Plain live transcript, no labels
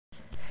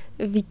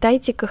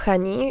Witajcie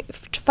kochani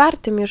w 4.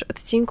 już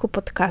odcinku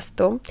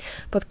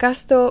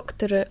podcastu,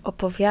 który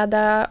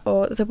opowiada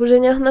o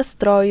zaburzeniach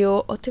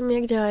nastroju, o tym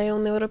jak działają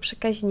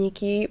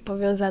neuroprzekaźniki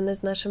powiązane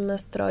z naszym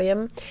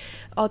nastrojem,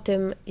 o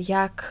tym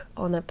jak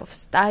one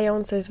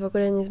powstają, co jest w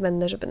ogóle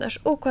niezbędne, żeby nasz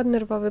układ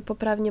nerwowy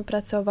poprawnie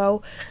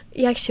pracował,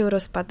 jak się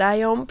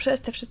rozpadają.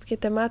 Przez te wszystkie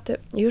tematy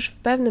już w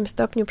pewnym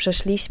stopniu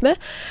przeszliśmy,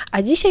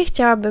 a dzisiaj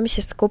chciałabym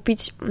się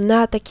skupić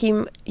na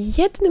takim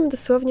jednym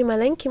dosłownie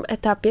maleńkim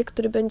etapie,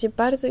 który będzie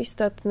bardzo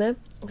istotny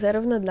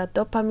zarówno dla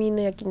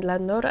dopaminy, jak i dla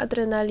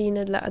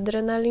noradrenaliny, dla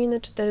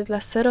adrenaliny, czy też dla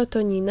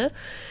serotoniny,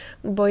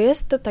 bo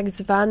jest to tak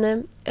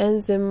zwany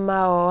enzym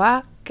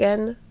MAOA,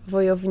 gen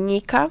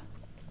wojownika,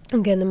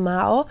 gen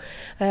MAO,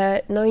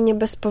 no i nie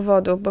bez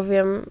powodu,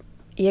 bowiem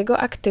jego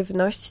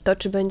aktywność, to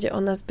czy będzie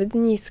ona zbyt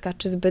niska,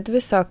 czy zbyt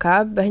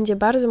wysoka, będzie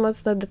bardzo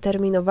mocno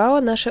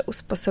determinowało nasze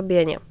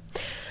usposobienie.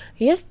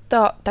 Jest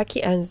to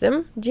taki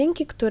enzym,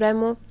 dzięki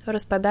któremu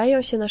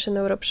rozpadają się nasze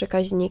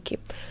neuroprzekaźniki,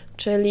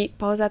 czyli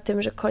poza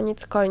tym, że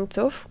koniec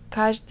końców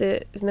każdy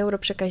z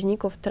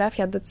neuroprzekaźników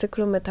trafia do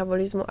cyklu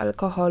metabolizmu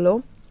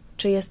alkoholu,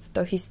 czy jest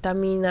to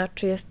histamina,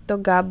 czy jest to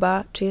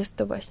GABA, czy jest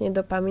to właśnie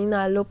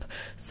dopamina lub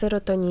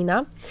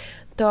serotonina,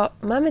 to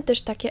mamy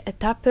też takie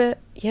etapy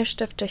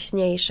jeszcze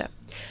wcześniejsze,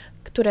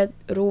 które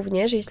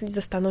również, jeśli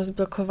zostaną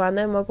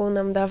zblokowane, mogą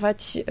nam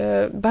dawać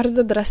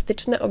bardzo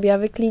drastyczne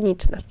objawy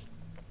kliniczne.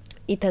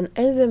 I ten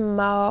enzym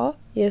MAO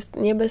jest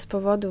nie bez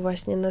powodu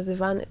właśnie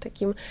nazywany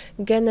takim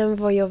genem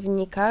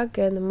wojownika,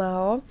 gen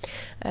MAO,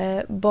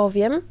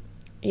 bowiem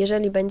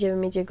jeżeli będziemy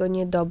mieć jego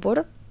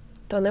niedobór,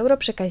 to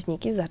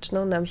neuroprzekaźniki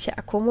zaczną nam się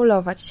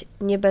akumulować,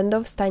 nie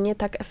będą w stanie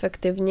tak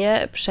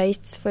efektywnie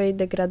przejść swojej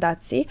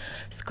degradacji.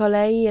 Z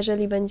kolei,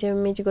 jeżeli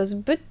będziemy mieć go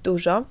zbyt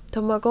dużo,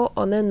 to mogą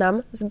one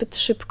nam zbyt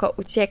szybko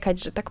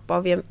uciekać, że tak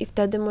powiem, i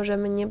wtedy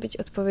możemy nie być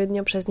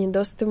odpowiednio przez nie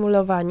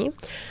dostymulowani,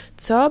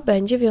 co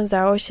będzie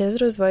wiązało się z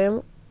rozwojem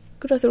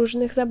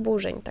różnych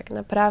zaburzeń. Tak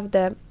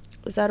naprawdę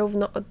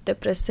zarówno od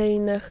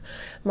depresyjnych,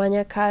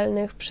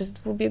 maniakalnych, przez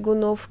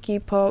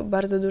dwubiegunówki, po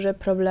bardzo duże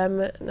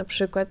problemy, na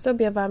przykład z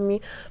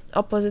objawami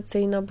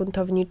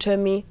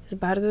opozycyjno-buntowniczymi, z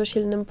bardzo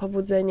silnym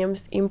pobudzeniem,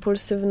 z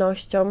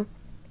impulsywnością,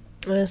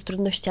 z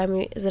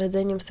trudnościami z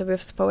radzeniem sobie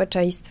w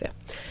społeczeństwie.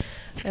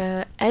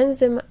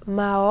 Enzym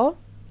MAO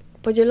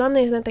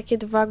podzielony jest na takie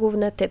dwa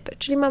główne typy,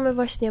 czyli mamy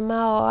właśnie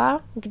MAOA,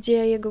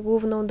 gdzie jego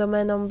główną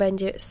domeną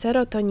będzie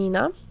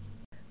serotonina,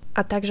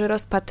 a także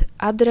rozpad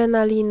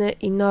adrenaliny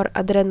i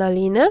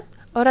noradrenaliny,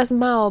 oraz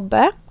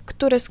MAO-B,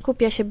 który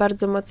skupia się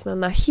bardzo mocno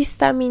na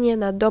histaminie,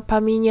 na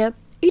dopaminie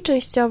i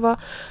częściowo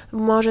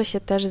może się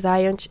też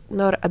zająć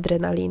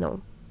noradrenaliną.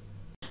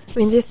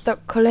 Więc jest to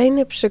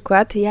kolejny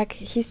przykład, jak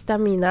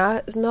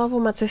histamina znowu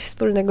ma coś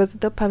wspólnego z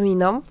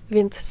dopaminą,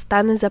 więc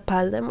stany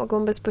zapalne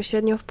mogą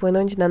bezpośrednio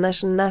wpłynąć na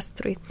nasz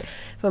nastrój.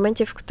 W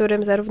momencie, w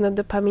którym zarówno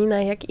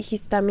dopamina, jak i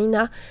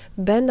histamina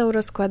będą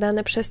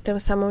rozkładane przez tę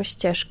samą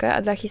ścieżkę,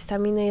 a dla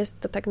histaminy jest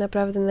to tak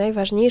naprawdę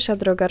najważniejsza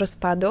droga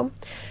rozpadu,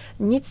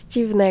 nic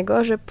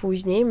dziwnego, że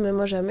później my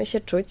możemy się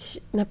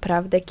czuć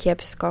naprawdę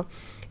kiepsko.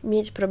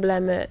 Mieć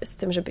problemy z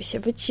tym, żeby się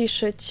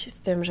wyciszyć,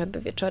 z tym, żeby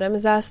wieczorem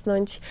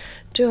zasnąć,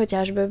 czy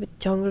chociażby być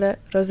ciągle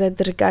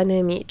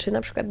rozedrganymi, czy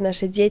na przykład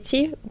nasze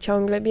dzieci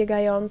ciągle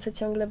biegające,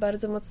 ciągle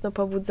bardzo mocno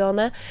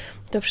pobudzone.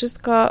 To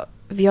wszystko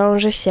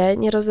wiąże się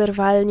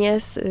nierozerwalnie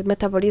z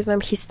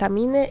metabolizmem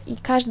histaminy i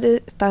każdy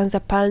stan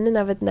zapalny,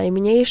 nawet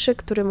najmniejszy,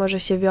 który może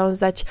się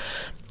wiązać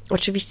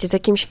oczywiście z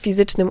jakimś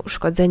fizycznym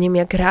uszkodzeniem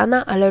jak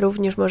rana, ale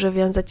również może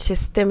wiązać się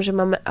z tym, że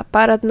mamy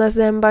aparat na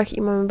zębach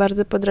i mamy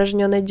bardzo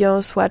podrażnione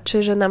dziąsła,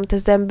 czy że nam te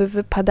zęby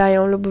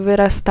wypadają lub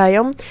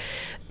wyrastają.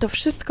 To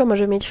wszystko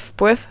może mieć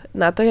wpływ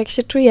na to, jak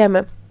się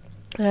czujemy.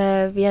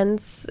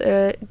 Więc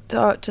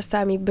to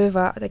czasami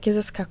bywa takie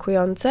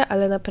zaskakujące,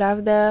 ale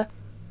naprawdę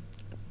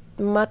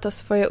ma to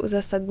swoje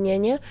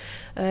uzasadnienie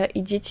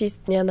i dzieci z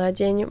dnia na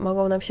dzień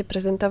mogą nam się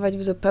prezentować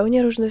w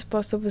zupełnie różny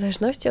sposób, w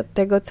zależności od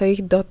tego, co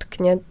ich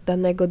dotknie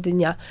danego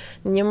dnia.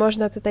 Nie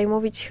można tutaj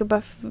mówić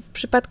chyba w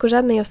przypadku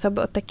żadnej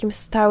osoby o takim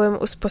stałym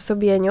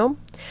usposobieniu,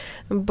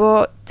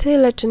 bo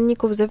tyle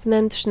czynników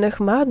zewnętrznych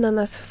ma na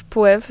nas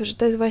wpływ, że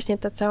to jest właśnie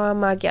ta cała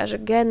magia, że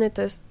geny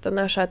to jest to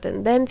nasza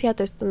tendencja,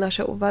 to jest to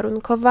nasze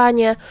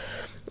uwarunkowanie,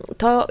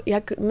 to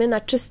jak my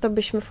na czysto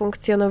byśmy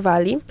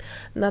funkcjonowali,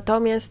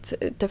 natomiast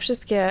te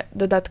wszystkie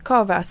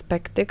dodatkowe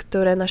aspekty,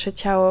 które nasze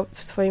ciało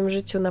w swoim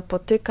życiu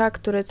napotyka,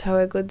 które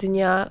całego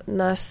dnia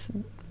nas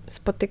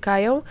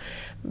spotykają,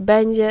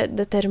 będzie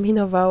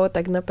determinowało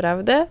tak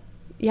naprawdę,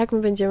 jak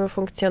my będziemy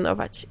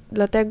funkcjonować.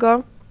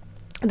 Dlatego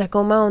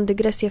taką małą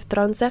dygresję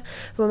wtrącę,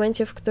 w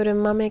momencie, w którym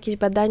mamy jakieś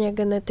badania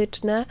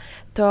genetyczne,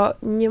 to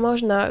nie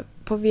można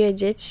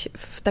powiedzieć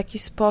w taki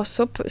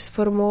sposób,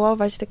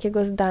 sformułować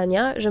takiego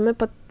zdania, że my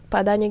pod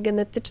badanie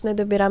genetyczne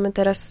dobieramy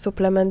teraz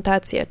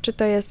suplementację. Czy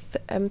to jest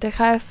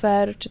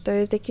MTHFR, czy to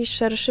jest jakiś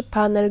szerszy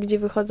panel, gdzie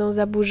wychodzą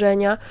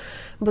zaburzenia,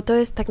 bo to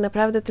jest tak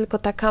naprawdę tylko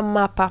taka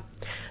mapa.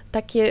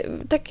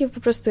 Takie po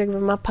prostu jakby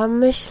mapa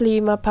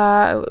myśli,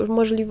 mapa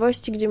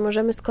możliwości, gdzie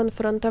możemy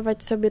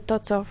skonfrontować sobie to,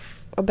 co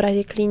w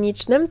obrazie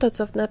klinicznym, to,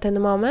 co na ten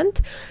moment,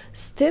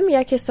 z tym,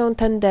 jakie są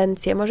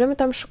tendencje. Możemy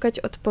tam szukać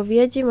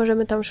odpowiedzi,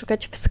 możemy tam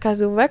szukać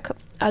wskazówek,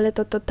 ale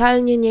to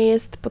totalnie nie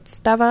jest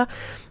podstawa,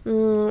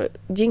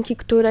 dzięki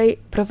której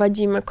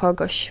prowadzimy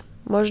kogoś.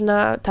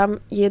 Można tam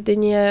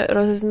jedynie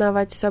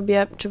rozeznawać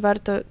sobie, czy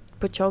warto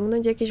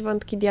pociągnąć jakieś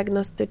wątki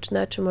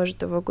diagnostyczne, czy może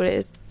to w ogóle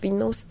jest w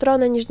inną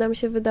stronę niż nam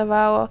się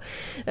wydawało,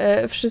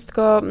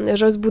 wszystko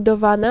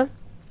rozbudowane.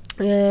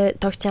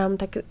 To chciałam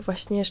tak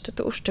właśnie jeszcze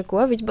tu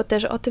uszczegółowić, bo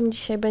też o tym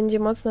dzisiaj będzie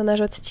mocno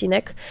nasz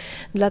odcinek,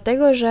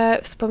 dlatego, że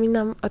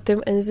wspominam o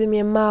tym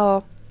enzymie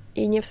MAO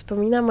i nie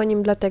wspominam o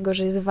nim dlatego,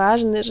 że jest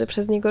ważny, że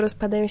przez niego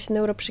rozpadają się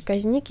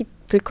neuroprzekaźniki,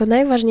 tylko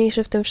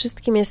najważniejsze w tym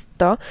wszystkim jest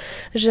to,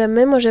 że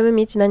my możemy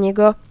mieć na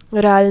niego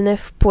realny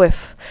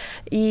wpływ.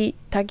 I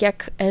tak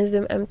jak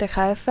enzym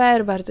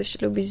MTHFR bardzo się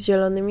lubi z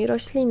zielonymi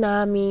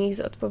roślinami,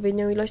 z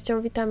odpowiednią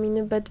ilością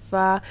witaminy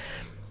B2,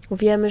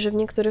 wiemy, że w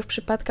niektórych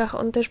przypadkach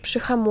on też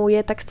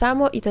przyhamuje, tak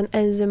samo i ten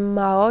enzym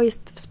MAO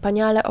jest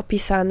wspaniale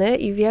opisany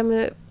i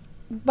wiemy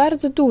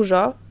bardzo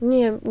dużo,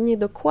 nie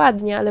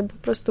dokładnie, ale po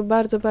prostu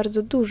bardzo,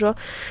 bardzo dużo.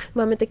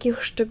 Mamy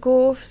takich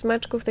szczegółów,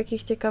 smaczków,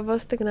 takich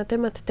ciekawostek na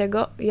temat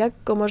tego, jak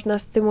go można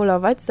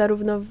stymulować,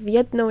 zarówno w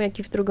jedną, jak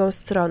i w drugą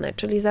stronę,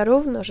 czyli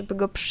zarówno, żeby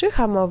go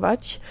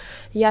przyhamować,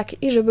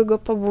 jak i żeby go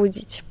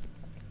pobudzić.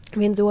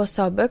 Więc u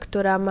osoby,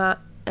 która ma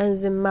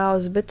enzym MAO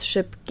zbyt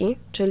szybki,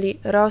 czyli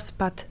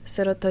rozpad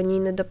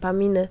serotoniny,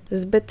 dopaminy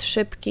zbyt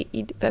szybki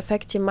i w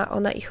efekcie ma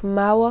ona ich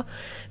mało,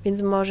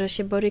 więc może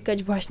się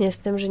borykać właśnie z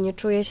tym, że nie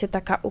czuje się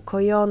taka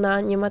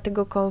ukojona, nie ma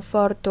tego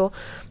komfortu,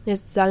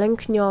 jest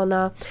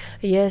zalękniona,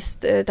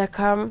 jest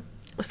taka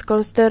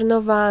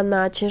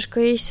skonsternowana, ciężko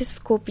jej się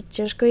skupić,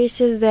 ciężko jej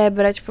się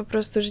zebrać, po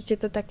prostu życie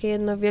to takie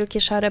jedno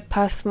wielkie szare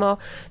pasmo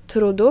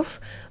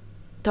trudów,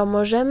 to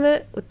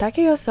możemy u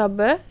takiej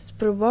osoby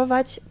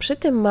spróbować przy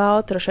tym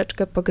MAO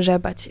troszeczkę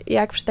pogrzebać,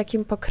 jak przy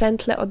takim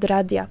pokrętle od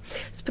radia.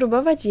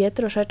 Spróbować je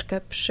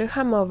troszeczkę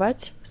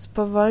przyhamować,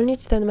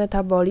 spowolnić ten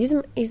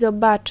metabolizm i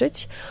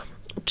zobaczyć,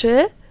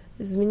 czy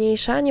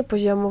zmniejszanie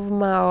poziomów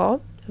MAO,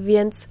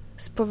 więc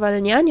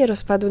spowalnianie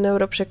rozpadu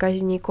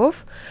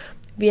neuroprzekaźników,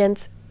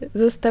 więc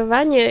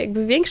zostawanie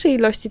jakby większej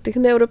ilości tych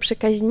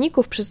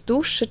neuroprzekaźników przez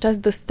dłuższy czas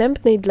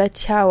dostępnej dla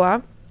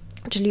ciała,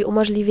 czyli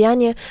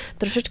umożliwianie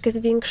troszeczkę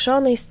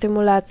zwiększonej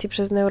stymulacji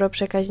przez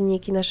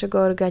neuroprzekaźniki naszego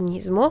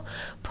organizmu,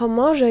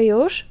 pomoże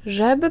już,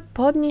 żeby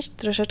podnieść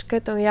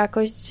troszeczkę tą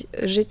jakość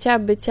życia,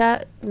 bycia,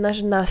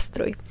 nasz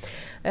nastrój.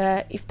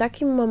 I w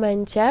takim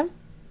momencie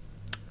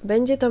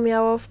będzie to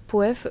miało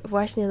wpływ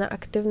właśnie na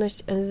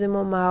aktywność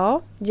enzymu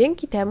MAO,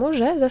 dzięki temu,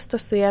 że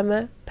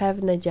zastosujemy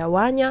pewne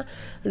działania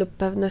lub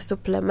pewne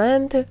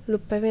suplementy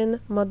lub pewien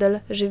model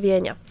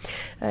żywienia.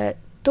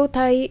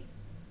 Tutaj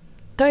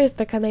to jest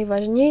taka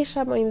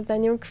najważniejsza, moim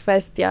zdaniem,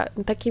 kwestia,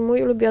 taki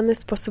mój ulubiony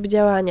sposób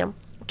działania,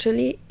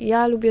 czyli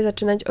ja lubię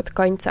zaczynać od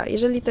końca.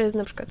 Jeżeli to jest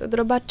na przykład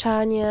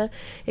odrobaczanie,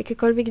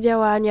 jakiekolwiek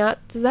działania,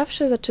 to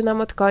zawsze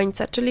zaczynam od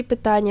końca, czyli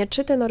pytanie,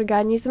 czy ten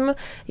organizm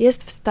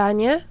jest w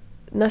stanie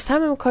na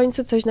samym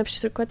końcu coś na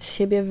przykład z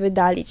siebie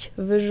wydalić,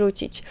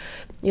 wyrzucić,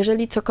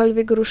 jeżeli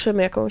cokolwiek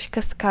ruszymy, jakąś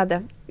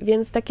kaskadę.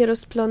 Więc takie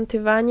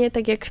rozplątywanie,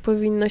 tak jak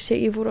powinno się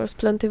i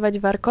rozplątywać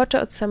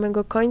warkocze od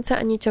samego końca,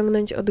 a nie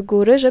ciągnąć od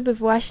góry, żeby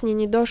właśnie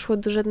nie doszło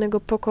do żadnego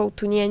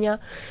pokołtunienia,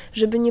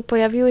 żeby nie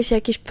pojawiły się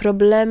jakieś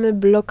problemy,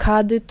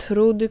 blokady,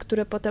 trudy,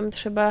 które potem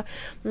trzeba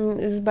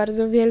z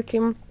bardzo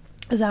wielkim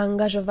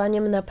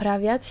zaangażowaniem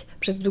naprawiać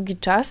przez długi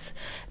czas.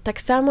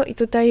 Tak samo i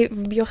tutaj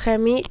w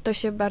biochemii to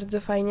się bardzo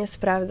fajnie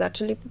sprawdza,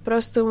 czyli po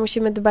prostu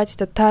musimy dbać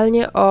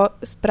totalnie o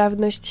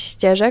sprawność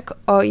ścieżek,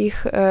 o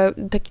ich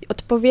taki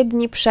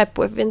odpowiedni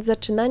przepływ, więc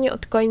zaczynanie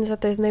od końca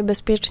to jest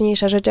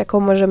najbezpieczniejsza rzecz, jaką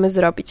możemy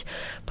zrobić.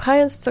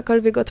 Pchając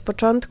cokolwiek od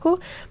początku,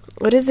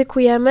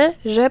 ryzykujemy,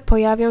 że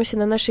pojawią się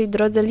na naszej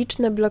drodze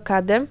liczne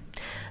blokady,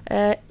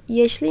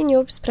 jeśli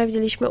nie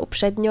sprawdziliśmy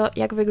uprzednio,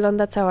 jak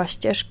wygląda cała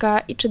ścieżka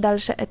i czy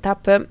dalsze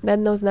etapy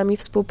będą z nami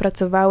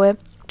współpracowały,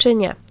 czy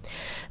nie.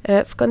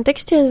 W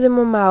kontekście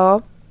enzymu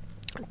MAO,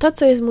 to,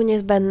 co jest mu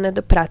niezbędne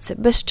do pracy,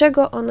 bez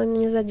czego ono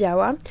nie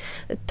zadziała,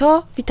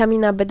 to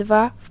witamina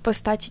B2 w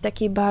postaci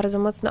takiej bardzo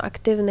mocno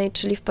aktywnej,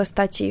 czyli w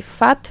postaci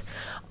fat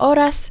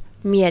oraz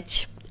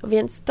miedź.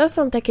 Więc to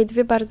są takie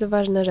dwie bardzo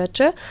ważne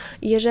rzeczy.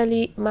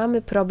 Jeżeli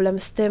mamy problem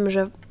z tym,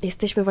 że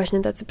jesteśmy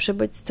właśnie tacy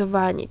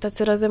przebodźcowani,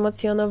 tacy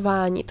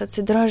rozemocjonowani,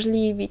 tacy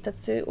drażliwi,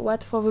 tacy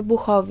łatwo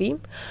wybuchowi,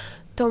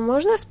 to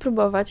można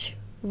spróbować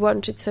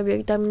włączyć sobie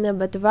witaminę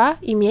B2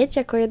 i mieć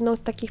jako jedną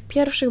z takich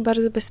pierwszych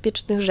bardzo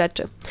bezpiecznych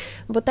rzeczy.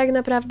 Bo tak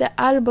naprawdę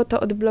albo to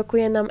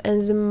odblokuje nam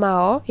enzym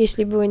MAO,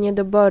 jeśli były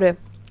niedobory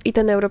i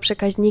te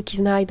neuroprzekaźniki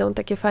znajdą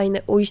takie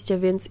fajne ujście,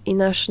 więc i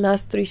nasz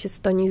nastrój się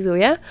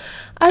stonizuje,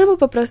 albo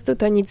po prostu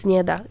to nic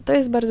nie da. To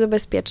jest bardzo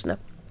bezpieczne.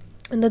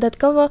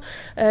 Dodatkowo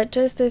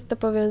często jest to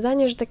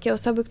powiązanie, że takie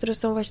osoby, które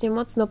są właśnie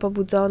mocno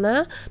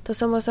pobudzone, to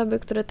są osoby,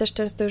 które też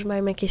często już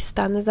mają jakieś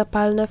stany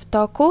zapalne w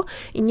toku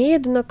i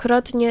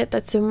niejednokrotnie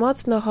tacy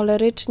mocno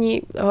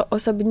choleryczni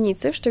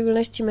osobnicy, w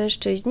szczególności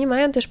mężczyźni,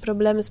 mają też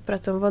problemy z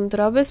pracą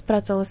wątroby, z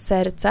pracą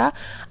serca,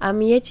 a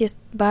miedź jest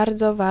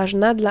bardzo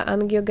ważna dla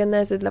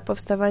angiogenezy, dla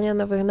powstawania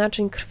nowych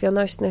naczyń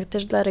krwionośnych,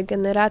 też dla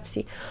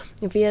regeneracji,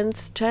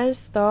 więc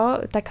często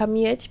taka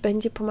miedź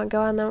będzie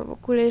pomagała nam w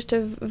ogóle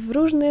jeszcze w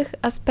różnych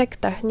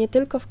aspektach, nie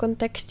tylko w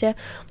kontekście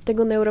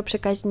tego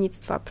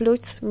neuroprzekaźnictwa,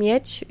 plus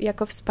miedź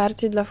jako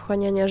wsparcie dla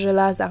wchłaniania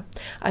żelaza,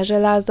 a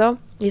żelazo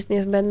jest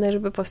niezbędne,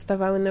 żeby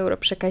powstawały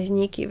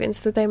neuroprzekaźniki,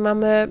 więc tutaj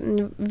mamy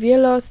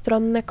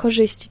wielostronne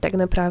korzyści tak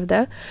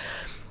naprawdę.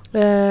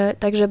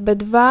 Także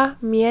B2,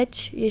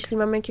 miedź, jeśli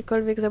mamy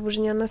jakiekolwiek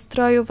zaburzenia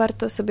nastroju,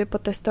 warto sobie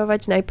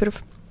potestować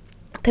najpierw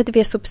te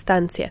dwie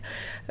substancje.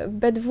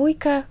 B2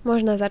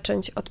 można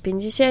zacząć od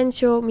 50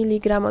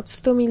 mg, od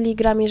 100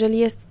 mg. Jeżeli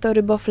jest to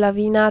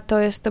ryboflawina, to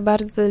jest to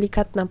bardzo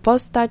delikatna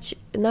postać.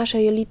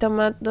 Nasze jelito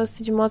ma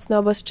dosyć mocne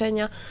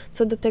obostrzenia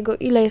co do tego,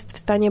 ile jest w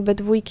stanie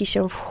B2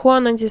 się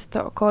wchłonąć. Jest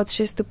to około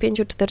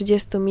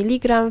 35-40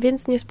 mg,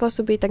 więc nie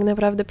sposób jej tak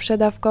naprawdę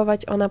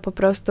przedawkować. Ona po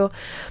prostu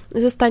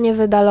zostanie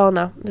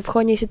wydalona.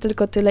 Wchłonie się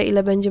tylko tyle,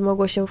 ile będzie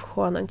mogło się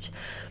wchłonąć.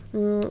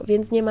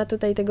 Więc nie ma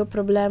tutaj tego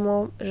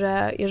problemu,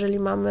 że jeżeli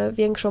mamy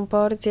większą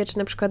porcję, czy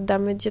na przykład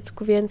damy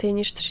dziecku więcej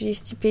niż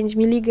 35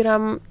 mg,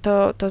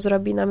 to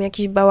zrobi nam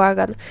jakiś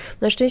bałagan.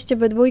 Na szczęście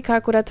B2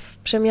 akurat w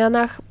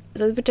przemianach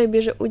zazwyczaj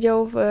bierze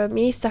udział w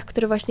miejscach,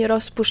 które właśnie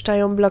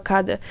rozpuszczają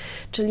blokady,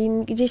 czyli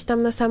gdzieś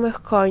tam na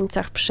samych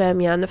końcach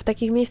przemian, w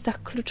takich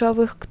miejscach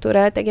kluczowych,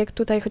 które, tak jak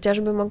tutaj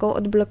chociażby, mogą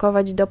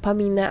odblokować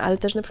dopaminę, ale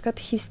też na przykład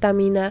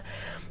histaminę.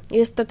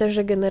 Jest to też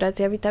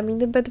regeneracja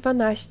witaminy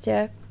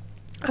B12,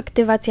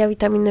 aktywacja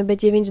witaminy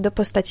B9 do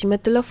postaci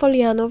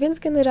metylofolianu, więc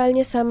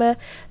generalnie same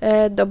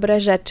dobre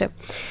rzeczy.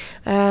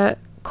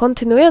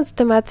 Kontynuując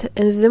temat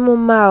enzymu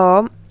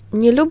MAO,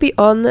 nie lubi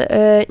on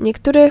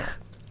niektórych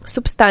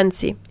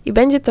substancji i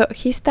będzie to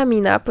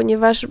histamina,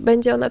 ponieważ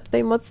będzie ona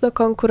tutaj mocno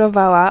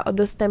konkurowała o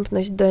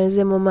dostępność do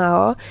enzymu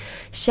MAO,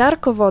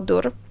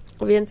 siarkowodór,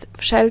 więc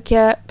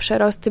wszelkie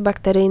przerosty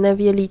bakteryjne w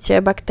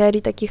jelicie,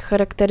 bakterii takich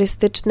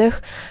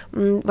charakterystycznych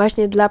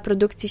właśnie dla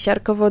produkcji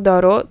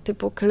siarkowodoru,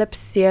 typu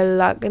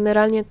Klebsiella,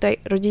 generalnie tutaj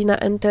rodzina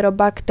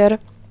Enterobacter.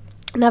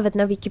 Nawet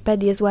na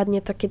Wikipedii jest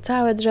ładnie takie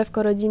całe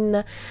drzewko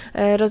rodzinne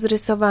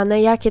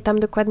rozrysowane, jakie tam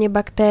dokładnie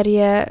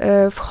bakterie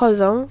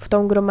wchodzą w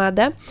tą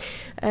gromadę.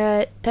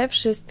 Te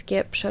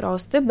wszystkie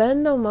przerosty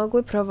będą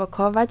mogły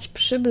prowokować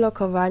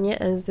przyblokowanie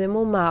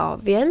enzymu MAO,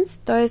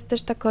 więc to jest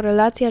też ta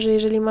korelacja, że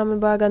jeżeli mamy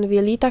bałagan w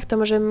jelitach, to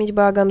możemy mieć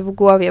bałagan w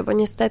głowie, bo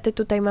niestety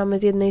tutaj mamy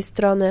z jednej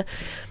strony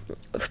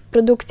w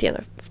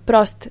produkcję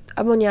wprost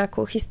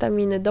amoniaku,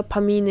 histaminy,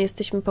 dopaminy,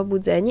 jesteśmy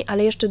pobudzeni,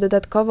 ale jeszcze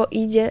dodatkowo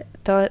idzie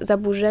to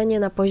zaburzenie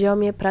na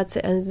poziomie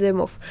pracy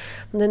enzymów.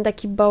 Ten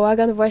taki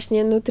bałagan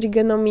właśnie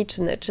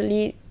nutrigenomiczny,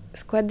 czyli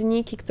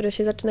składniki, które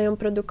się zaczynają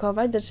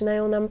produkować,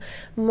 zaczynają nam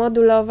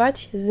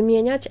modulować,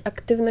 zmieniać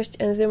aktywność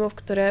enzymów,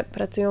 które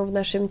pracują w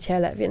naszym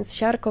ciele, więc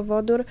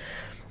siarkowodór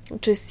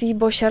czy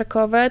SIBO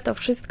siarkowe, to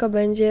wszystko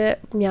będzie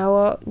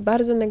miało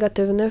bardzo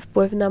negatywny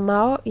wpływ na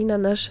MAO i na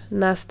nasz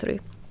nastrój.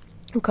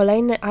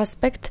 Kolejny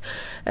aspekt,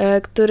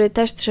 który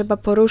też trzeba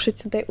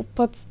poruszyć tutaj u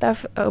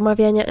podstaw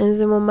omawiania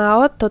enzymu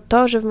MAO, to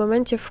to, że w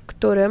momencie, w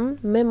którym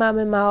my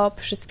mamy MAO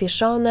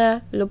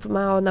przyspieszone lub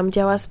MAO nam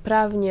działa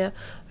sprawnie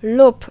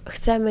lub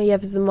chcemy je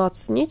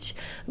wzmocnić,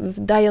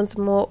 dając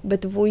mu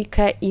B2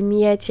 i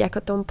miedź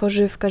jako tą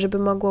pożywkę, żeby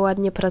mogło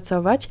ładnie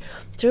pracować,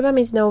 trzeba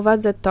mieć na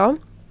uwadze to,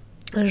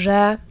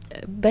 że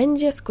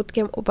będzie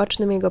skutkiem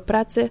ubocznym jego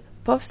pracy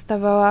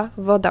powstawała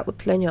woda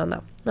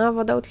utleniona. No,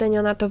 woda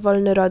utleniona to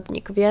wolny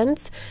rodnik,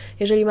 więc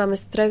jeżeli mamy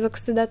stres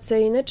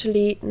oksydacyjny,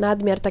 czyli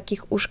nadmiar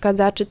takich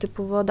uszkadzaczy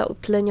typu woda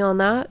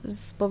utleniona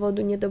z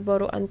powodu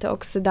niedoboru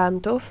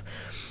antyoksydantów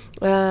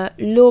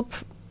lub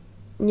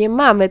nie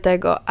mamy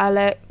tego,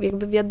 ale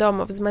jakby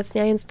wiadomo,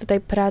 wzmacniając tutaj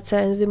pracę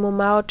enzymu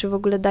MAO, czy w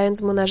ogóle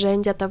dając mu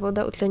narzędzia, ta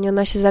woda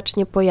utleniona się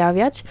zacznie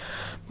pojawiać,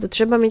 to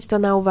trzeba mieć to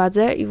na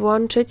uwadze i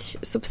włączyć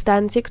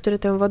substancje, które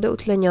tę wodę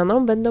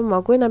utlenioną będą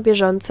mogły na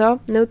bieżąco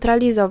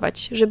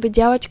neutralizować, żeby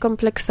działać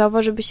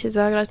kompleksowo, żeby się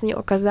zaraz nie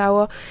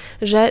okazało,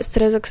 że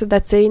stres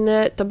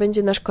oksydacyjny to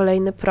będzie nasz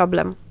kolejny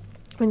problem.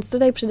 Więc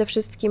tutaj przede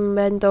wszystkim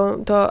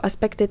będą to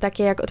aspekty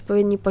takie jak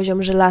odpowiedni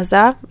poziom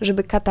żelaza,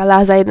 żeby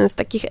katalaza, jeden z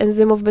takich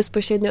enzymów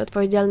bezpośrednio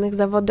odpowiedzialnych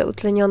za wodę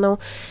utlenioną,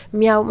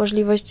 miał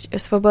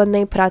możliwość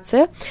swobodnej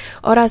pracy,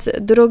 oraz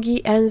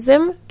drugi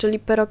enzym, czyli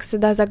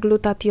peroksydaza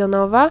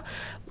glutationowa,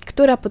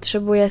 która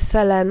potrzebuje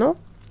selenu,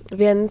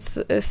 więc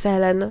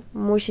selen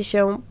musi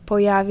się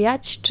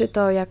pojawiać, czy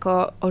to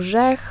jako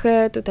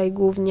orzechy, tutaj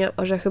głównie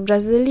orzechy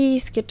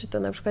brazylijskie, czy to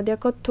na przykład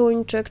jako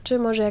tuńczyk, czy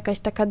może jakaś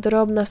taka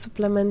drobna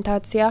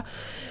suplementacja,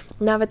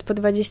 nawet po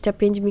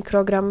 25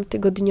 mikrogram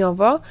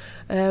tygodniowo,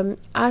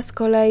 a z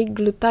kolei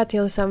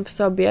glutation sam w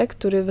sobie,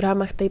 który w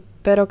ramach tej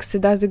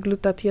peroksydazy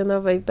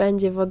glutationowej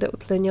będzie wodę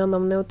utlenioną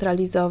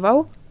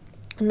neutralizował,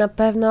 na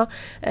pewno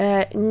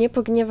nie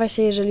pogniewa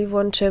się, jeżeli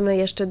włączymy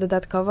jeszcze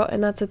dodatkowo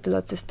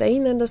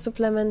N-acetylocysteinę do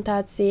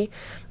suplementacji.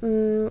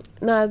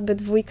 No a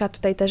B2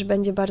 tutaj też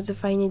będzie bardzo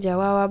fajnie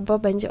działała, bo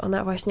będzie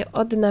ona właśnie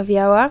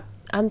odnawiała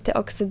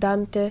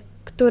antyoksydanty,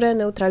 które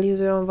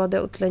neutralizują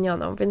wodę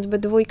utlenioną. Więc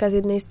B2 z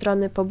jednej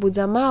strony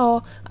pobudza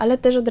MAO, ale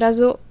też od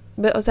razu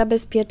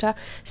zabezpiecza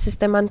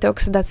system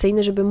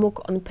antyoksydacyjny, żeby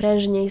mógł on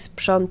prężniej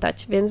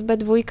sprzątać. Więc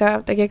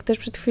B2, tak jak też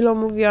przed chwilą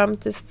mówiłam,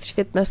 to jest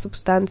świetna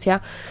substancja,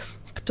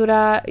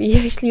 która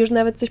jeśli już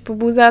nawet coś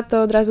pobudza,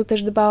 to od razu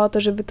też dba o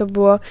to, żeby to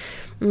było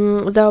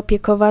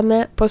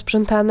zaopiekowane,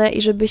 posprzątane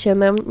i żeby się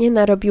nam nie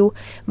narobił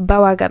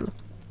bałagan.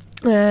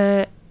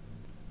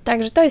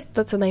 Także to jest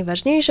to, co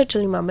najważniejsze,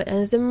 czyli mamy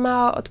enzym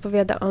MAO,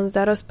 odpowiada on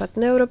za rozpad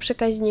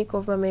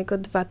neuroprzekaźników, mamy jego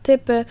 2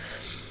 typy.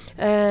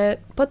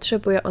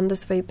 Potrzebuje on do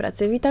swojej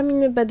pracy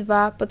witaminy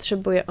B2,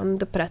 potrzebuje on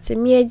do pracy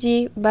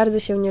miedzi, bardzo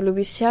się nie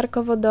lubi z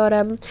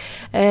siarkowodorem,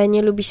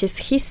 nie lubi się z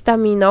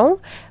histaminą.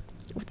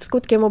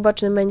 Skutkiem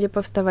ubocznym będzie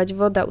powstawać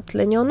woda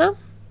utleniona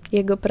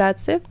jego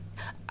pracy,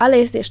 ale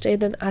jest jeszcze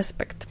jeden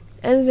aspekt.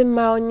 Enzym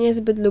MAO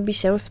niezbyt lubi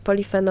się z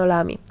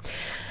polifenolami.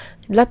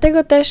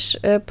 Dlatego też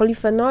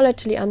polifenole,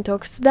 czyli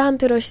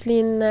antyoksydanty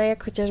roślinne,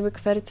 jak chociażby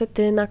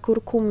kwercetyna,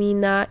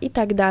 kurkumina i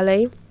tak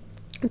dalej,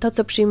 to,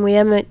 co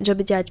przyjmujemy,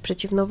 żeby działać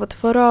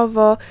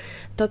przeciwnowotworowo,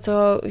 to,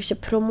 co się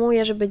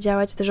promuje, żeby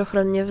działać też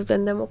ochronnie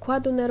względem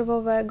układu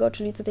nerwowego,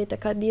 czyli tutaj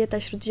taka dieta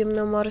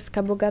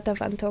śródziemnomorska, bogata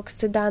w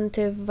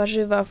antyoksydanty, w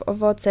warzywa, w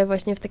owoce,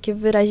 właśnie w takie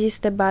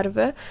wyraziste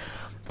barwy.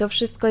 To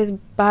wszystko jest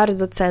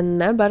bardzo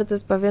cenne, bardzo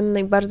zbawienne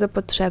i bardzo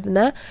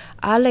potrzebne,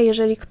 ale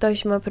jeżeli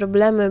ktoś ma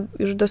problemy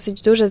już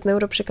dosyć duże z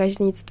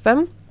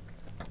neuroprzekaźnictwem,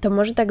 to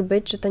może tak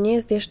być, że to nie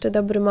jest jeszcze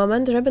dobry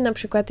moment, żeby na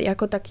przykład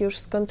jako takie już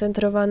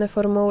skoncentrowane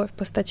formuły w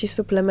postaci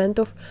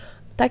suplementów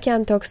takie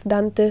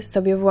antyoksydanty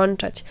sobie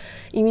włączać.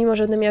 I mimo,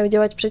 że one miały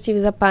działać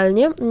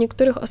przeciwzapalnie, u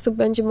niektórych osób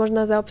będzie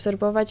można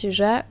zaobserwować,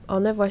 że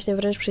one właśnie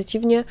wręcz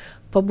przeciwnie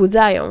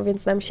pobudzają,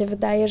 więc nam się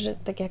wydaje, że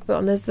tak jakby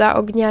one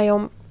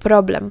zaogniają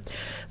problem.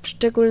 W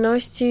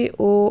szczególności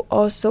u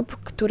osób,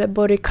 które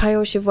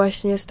borykają się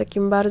właśnie z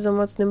takim bardzo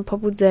mocnym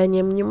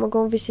pobudzeniem, nie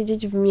mogą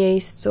wysiedzieć w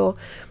miejscu,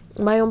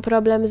 mają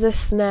problem ze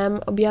snem,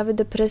 objawy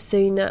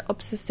depresyjne,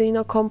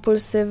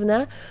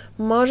 obsesyjno-kompulsywne,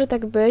 może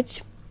tak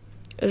być,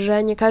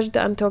 że nie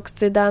każdy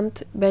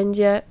antyoksydant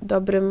będzie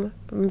dobrym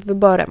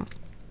wyborem.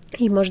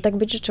 I może tak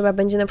być, że trzeba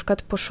będzie na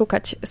przykład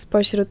poszukać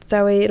spośród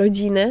całej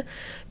rodziny,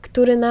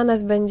 który na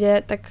nas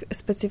będzie tak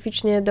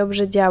specyficznie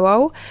dobrze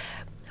działał,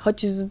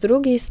 choć z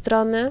drugiej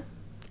strony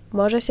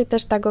może się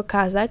też tak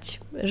okazać,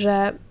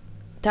 że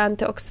te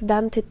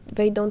antyoksydanty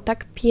wejdą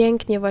tak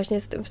pięknie właśnie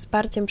z tym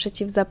wsparciem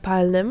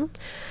przeciwzapalnym,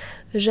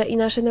 że i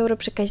nasze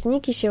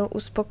neuroprzekaźniki się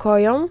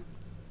uspokoją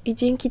i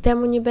dzięki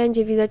temu nie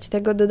będzie widać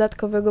tego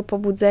dodatkowego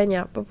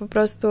pobudzenia, bo po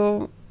prostu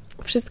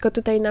wszystko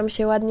tutaj nam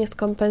się ładnie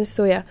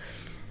skompensuje.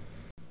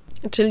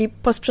 Czyli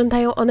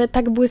posprzątają one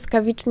tak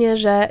błyskawicznie,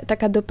 że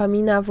taka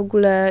dopamina w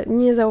ogóle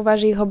nie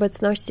zauważy ich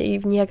obecności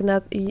i nijak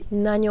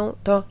na nią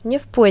to nie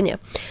wpłynie.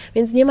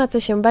 Więc nie ma co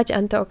się bać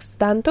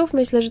antyoksydantów.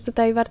 Myślę, że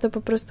tutaj warto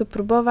po prostu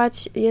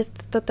próbować.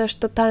 Jest to też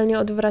totalnie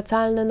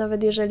odwracalne,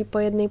 nawet jeżeli po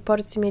jednej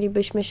porcji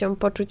mielibyśmy się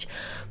poczuć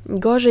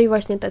gorzej,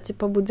 właśnie tacy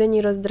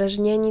pobudzeni,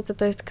 rozdrażnieni,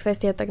 to jest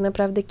kwestia tak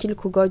naprawdę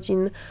kilku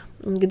godzin,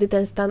 gdy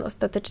ten stan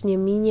ostatecznie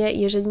minie i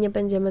jeżeli nie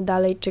będziemy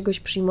dalej czegoś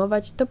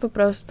przyjmować, to po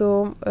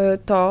prostu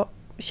to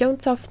się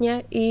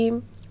cofnie i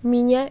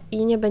minie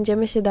i nie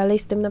będziemy się dalej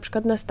z tym na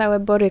przykład na stałe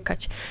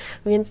borykać.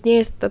 Więc nie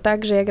jest to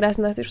tak, że jak raz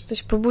nas już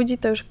coś pobudzi,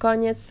 to już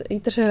koniec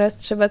i też raz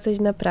trzeba coś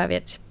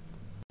naprawiać.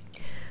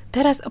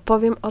 Teraz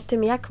opowiem o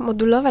tym, jak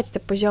modulować te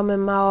poziomy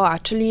MAO-A,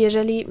 czyli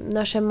jeżeli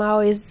nasze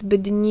MAO jest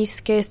zbyt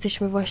niskie,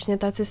 jesteśmy właśnie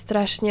tacy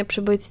strasznie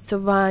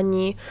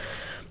przebodźcowani,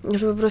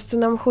 że po prostu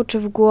nam huczy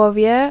w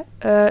głowie,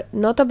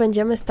 no to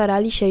będziemy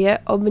starali się je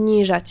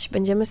obniżać.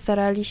 Będziemy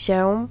starali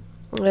się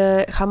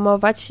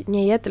hamować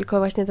nie je, tylko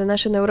właśnie te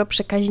nasze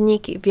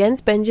neuroprzekaźniki,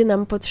 więc będzie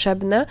nam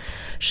potrzebna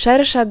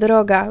szersza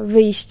droga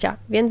wyjścia,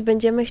 więc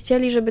będziemy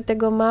chcieli, żeby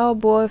tego MAO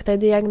było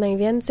wtedy jak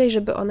najwięcej,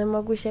 żeby one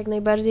mogły się jak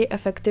najbardziej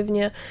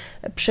efektywnie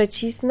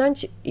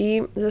przecisnąć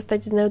i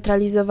zostać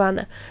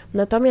zneutralizowane.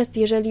 Natomiast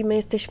jeżeli my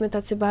jesteśmy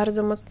tacy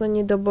bardzo mocno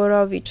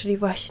niedoborowi, czyli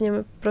właśnie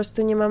my po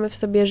prostu nie mamy w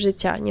sobie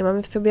życia, nie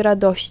mamy w sobie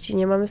radości,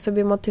 nie mamy w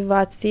sobie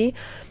motywacji,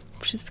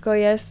 wszystko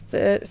jest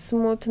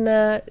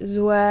smutne,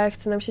 złe,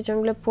 chce nam się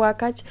ciągle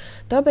płakać,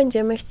 to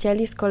będziemy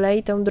chcieli z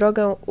kolei tę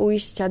drogę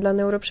ujścia dla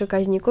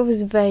neuroprzekaźników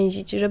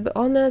zwęzić, żeby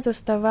one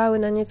zostawały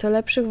na nieco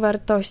lepszych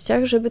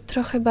wartościach, żeby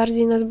trochę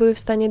bardziej nas były w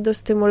stanie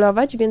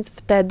dostymulować, więc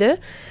wtedy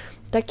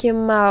takie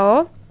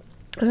MAO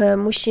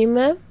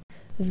musimy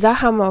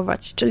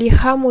zahamować, czyli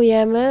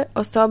hamujemy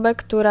osobę,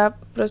 która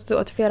po prostu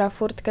otwiera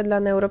furtkę dla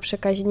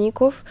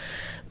neuroprzekaźników,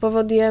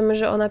 powodujemy,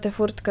 że ona tę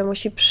furtkę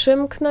musi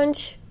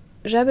przymknąć,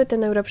 żeby te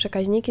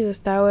neuroprzekaźniki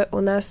zostały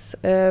u nas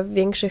w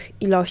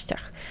większych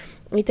ilościach.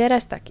 I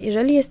teraz tak,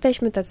 jeżeli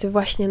jesteśmy tacy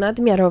właśnie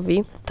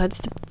nadmiarowi,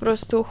 tacy po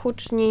prostu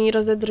huczni,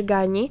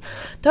 rozedrgani,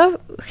 to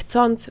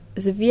chcąc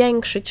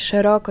zwiększyć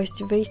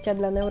szerokość wyjścia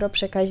dla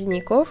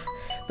neuroprzekaźników,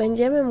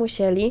 będziemy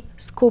musieli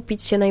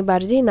skupić się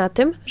najbardziej na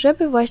tym,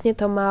 żeby właśnie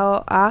to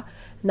MAO-A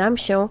nam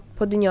się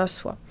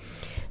podniosło.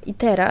 I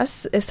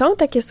teraz są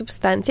takie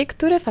substancje,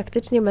 które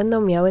faktycznie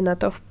będą miały na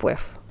to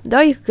wpływ.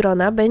 Do ich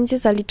grona będzie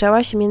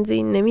zaliczała się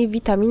m.in.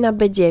 witamina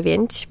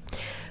B9,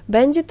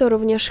 będzie to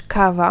również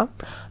kawa.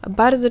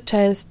 Bardzo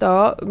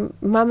często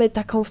mamy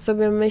taką w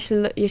sobie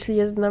myśl, jeśli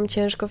jest nam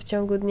ciężko w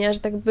ciągu dnia, że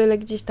tak byle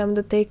gdzieś tam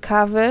do tej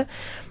kawy,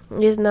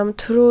 jest nam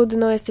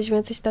trudno, jesteśmy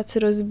jacyś tacy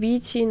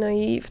rozbici, no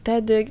i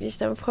wtedy gdzieś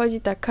tam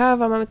wchodzi ta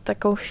kawa, mamy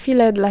taką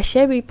chwilę dla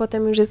siebie i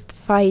potem już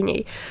jest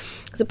fajniej.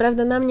 Co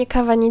prawda na mnie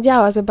kawa nie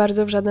działa za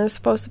bardzo w żaden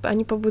sposób,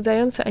 ani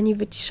pobudzająco, ani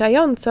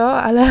wyciszająco,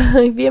 ale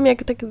wiem,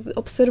 jak tak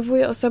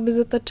obserwuję osoby z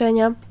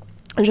otoczenia,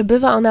 że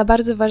bywa ona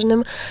bardzo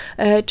ważnym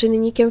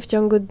czynnikiem w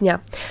ciągu dnia.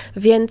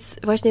 Więc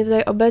właśnie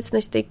tutaj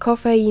obecność tej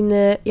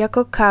kofeiny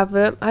jako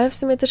kawy, ale w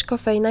sumie też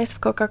kofeina jest w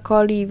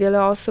Coca-Coli i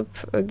wiele osób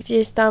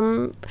gdzieś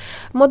tam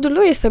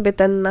moduluje sobie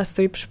ten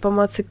nastrój przy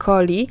pomocy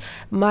coli,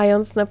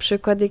 mając na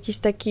przykład jakiś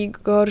taki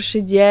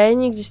gorszy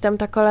dzień, gdzieś tam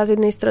ta kola z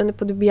jednej strony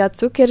podbija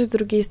cukier, z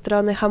drugiej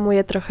strony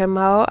hamuje trochę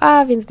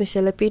MAO-A, więc my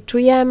się lepiej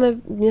czujemy.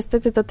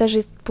 Niestety to też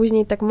jest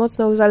później tak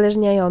mocno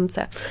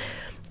uzależniające.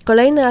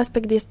 Kolejny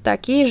aspekt jest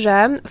taki,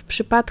 że w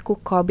przypadku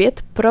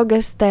kobiet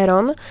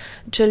progesteron,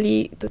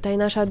 czyli tutaj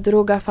nasza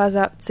druga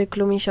faza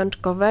cyklu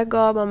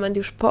miesiączkowego, moment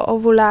już po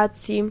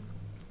owulacji,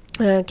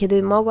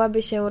 kiedy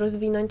mogłaby się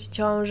rozwinąć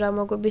ciąża,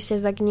 mogłoby się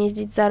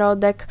zagnieździć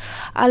zarodek,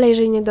 ale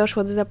jeżeli nie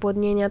doszło do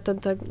zapłodnienia, to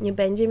nie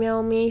będzie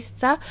miało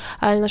miejsca,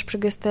 ale nasz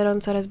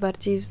progesteron coraz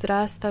bardziej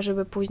wzrasta,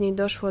 żeby później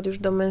doszło już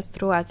do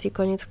menstruacji,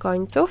 koniec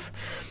końców.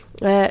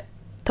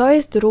 To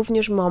jest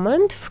również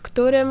moment, w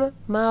którym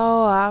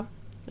MAO-A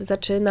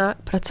zaczyna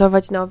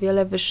pracować na o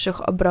wiele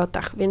wyższych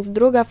obrotach, więc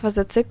druga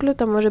faza cyklu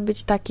to może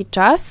być taki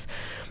czas,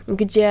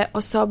 gdzie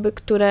osoby,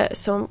 które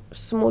są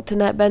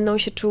smutne, będą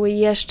się czuły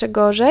jeszcze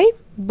gorzej,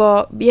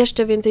 bo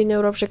jeszcze więcej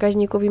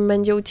neuroprzekaźników im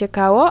będzie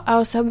uciekało, a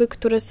osoby,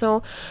 które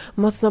są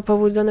mocno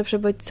pobudzone,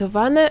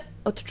 przebodźcowane,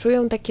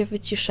 odczują takie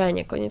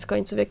wyciszenie, koniec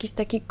końców, jakiś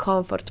taki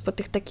komfort po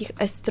tych takich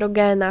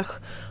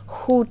estrogenach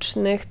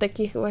hucznych,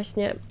 takich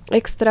właśnie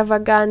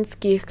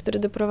ekstrawaganckich, które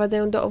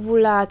doprowadzają do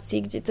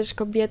owulacji, gdzie też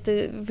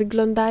kobiety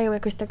wyglądają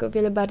jakoś tak o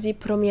wiele bardziej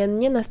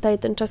promiennie, nastaje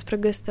ten czas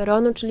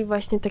progesteronu, czyli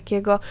właśnie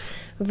takiego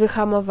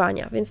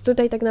wyhamowania. Więc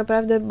tutaj tak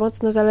naprawdę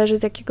mocno zależy,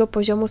 z jakiego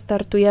poziomu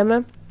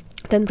startujemy.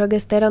 Ten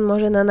progesteron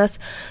może na nas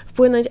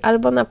wpłynąć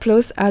albo na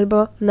plus,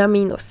 albo na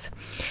minus.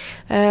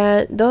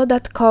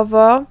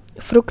 Dodatkowo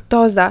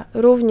fruktoza,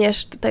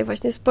 również tutaj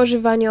właśnie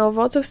spożywanie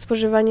owoców,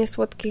 spożywanie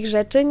słodkich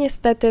rzeczy,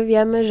 niestety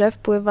wiemy, że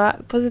wpływa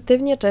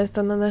pozytywnie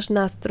często na nasz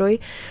nastrój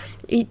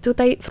i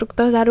tutaj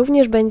fruktoza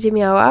również będzie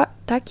miała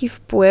taki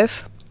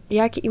wpływ,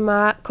 jak i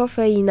ma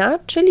kofeina,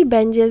 czyli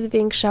będzie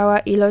zwiększała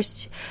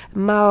ilość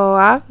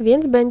MAO-A,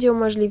 więc będzie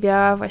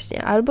umożliwiała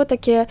właśnie albo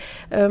takie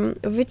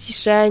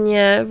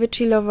wyciszenie,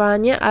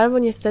 wychillowanie, albo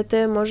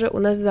niestety może u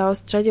nas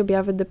zaostrzać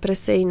objawy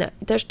depresyjne.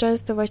 I też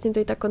często właśnie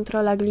tutaj ta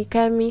kontrola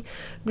glikemii,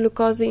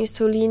 glukozy,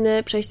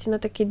 insuliny, przejście na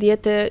takie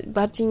diety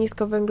bardziej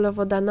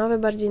niskowęglowodanowe,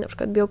 bardziej na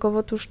przykład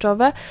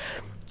białkowo-tłuszczowe,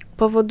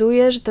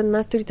 powoduje, że ten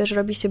nastrój też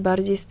robi się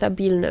bardziej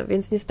stabilny,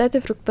 więc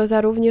niestety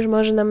fruktoza również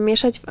może nam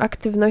mieszać w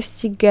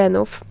aktywności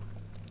genów.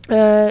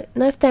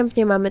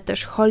 Następnie mamy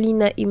też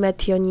cholinę i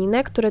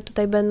metioninę, które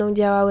tutaj będą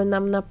działały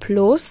nam na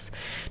plus,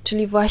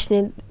 czyli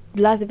właśnie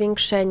dla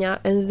zwiększenia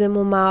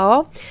enzymu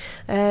MAO,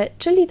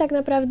 czyli tak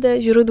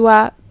naprawdę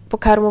źródła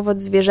pokarmów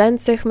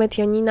odzwierzęcych.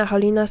 Metionina,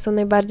 cholina są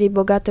najbardziej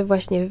bogate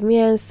właśnie w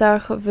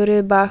mięsach, w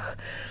rybach,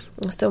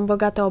 są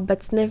bogate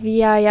obecne w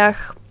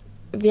jajach,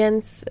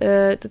 więc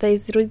tutaj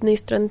z jednej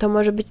strony to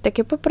może być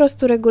takie po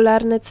prostu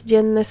regularne,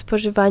 codzienne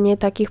spożywanie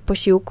takich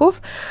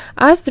posiłków,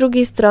 a z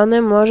drugiej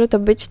strony może to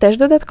być też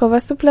dodatkowa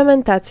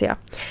suplementacja.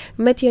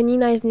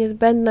 Metionina jest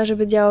niezbędna,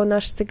 żeby działał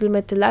nasz cykl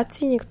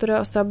metylacji. Niektóre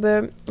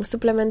osoby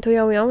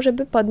suplementują ją,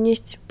 żeby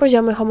podnieść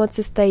poziomy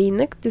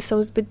homocysteiny, gdy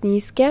są zbyt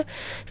niskie.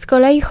 Z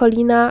kolei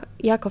cholina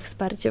jako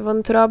wsparcie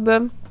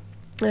wątroby,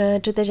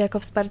 czy też jako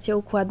wsparcie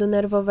układu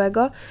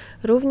nerwowego.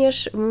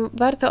 Również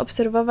warto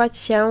obserwować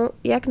się,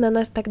 jak na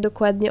nas tak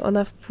dokładnie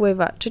ona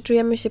wpływa. Czy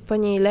czujemy się po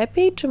niej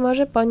lepiej, czy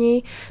może po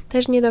niej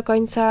też nie do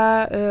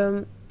końca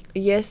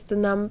jest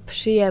nam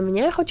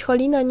przyjemnie, choć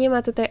cholina nie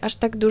ma tutaj aż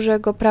tak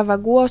dużego prawa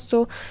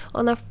głosu,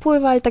 ona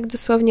wpływa, ale tak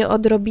dosłownie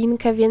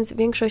odrobinkę, więc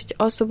większość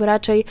osób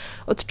raczej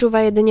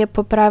odczuwa jedynie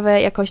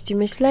poprawę jakości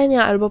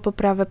myślenia albo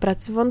poprawę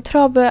pracy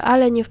wątroby,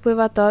 ale nie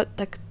wpływa to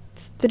tak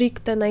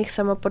stricte na ich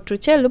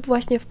samopoczucie lub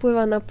właśnie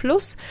wpływa na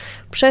plus,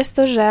 przez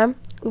to, że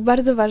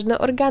bardzo ważne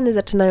organy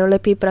zaczynają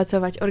lepiej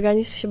pracować,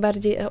 organizm się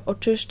bardziej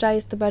oczyszcza,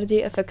 jest to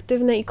bardziej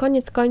efektywne i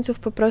koniec końców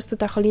po prostu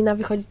ta cholina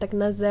wychodzi tak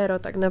na zero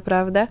tak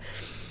naprawdę.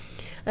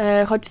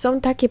 Choć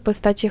są takie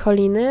postacie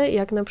choliny,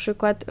 jak na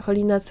przykład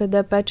cholina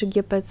CDP czy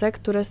GPC,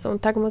 które są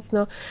tak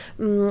mocno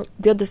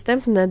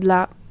biodostępne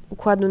dla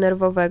układu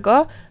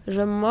nerwowego,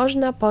 że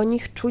można po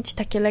nich czuć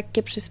takie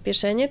lekkie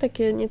przyspieszenie,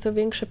 takie nieco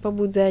większe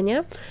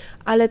pobudzenie,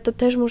 ale to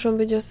też muszą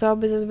być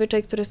osoby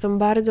zazwyczaj, które są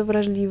bardzo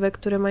wrażliwe,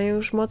 które mają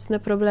już mocne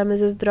problemy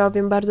ze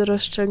zdrowiem, bardzo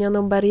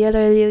rozszczelnioną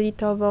barierę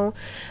jelitową,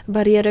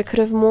 barierę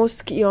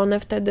krew-mózg i one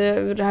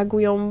wtedy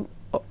reagują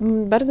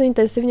bardzo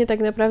intensywnie tak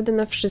naprawdę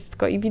na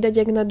wszystko i widać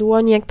jak na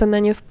dłoni, jak to na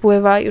nie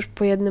wpływa już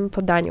po jednym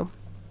podaniu.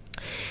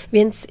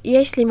 Więc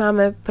jeśli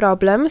mamy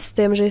problem z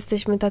tym, że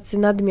jesteśmy tacy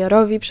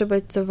nadmiarowi,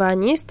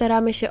 przebodźcowani,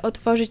 staramy się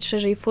otworzyć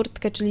szerzej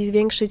furtkę, czyli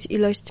zwiększyć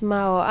ilość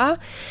MAOA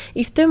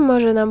i w tym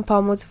może nam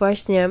pomóc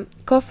właśnie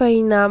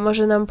kofeina,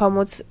 może nam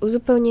pomóc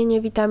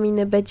uzupełnienie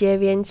witaminy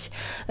B9,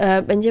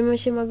 będziemy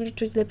się mogli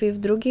czuć lepiej w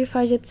drugiej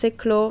fazie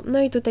cyklu,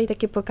 no i tutaj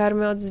takie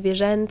pokarmy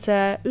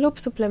odzwierzęce lub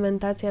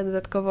suplementacja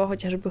dodatkowo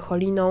chociażby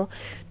choliną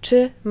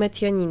czy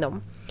metioniną.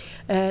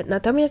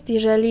 Natomiast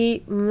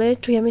jeżeli my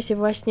czujemy się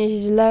właśnie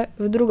źle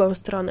w drugą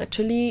stronę,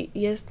 czyli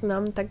jest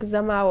nam tak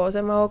za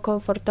mało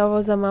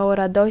komfortowo, za mało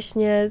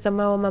radośnie, za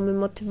mało mamy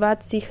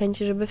motywacji,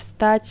 chęci, żeby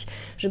wstać,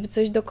 żeby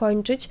coś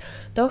dokończyć,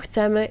 to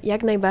chcemy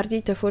jak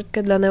najbardziej tę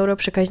furtkę dla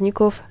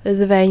neuroprzekaźników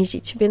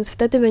zwęzić, więc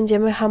wtedy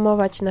będziemy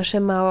hamować nasze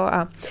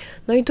MAOA.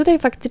 No i tutaj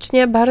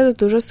faktycznie bardzo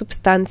dużo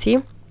substancji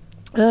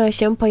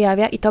się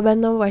pojawia i to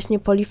będą właśnie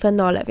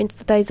polifenole, więc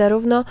tutaj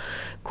zarówno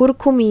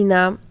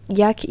kurkumina,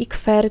 jak i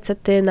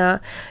kwercetyna,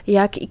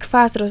 jak i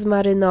kwas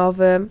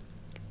rozmarynowy,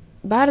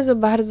 bardzo,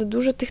 bardzo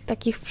dużo tych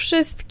takich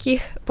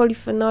wszystkich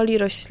polifenoli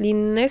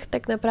roślinnych,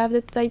 tak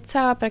naprawdę tutaj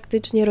cała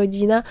praktycznie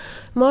rodzina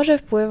może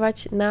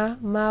wpływać na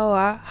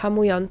MAOA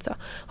hamująco.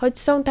 Choć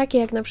są takie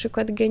jak na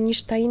przykład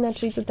genisztaina,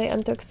 czyli tutaj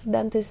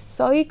antyoksydanty z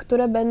soi,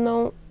 które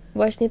będą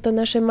właśnie to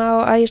nasze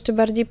MAOA jeszcze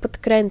bardziej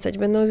podkręcać,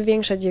 będą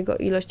zwiększać jego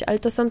ilość, ale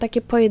to są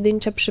takie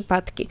pojedyncze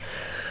przypadki.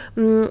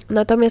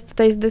 Natomiast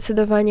tutaj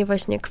zdecydowanie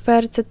właśnie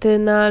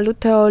kwercetyna,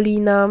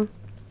 luteolina,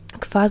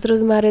 kwas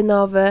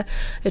rozmarynowy,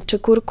 czy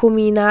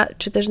kurkumina,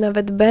 czy też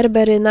nawet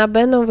berberyna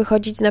będą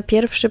wychodzić na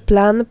pierwszy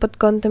plan pod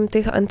kątem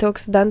tych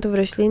antyoksydantów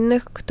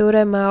roślinnych,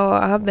 które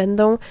MAOA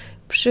będą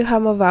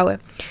przyhamowały.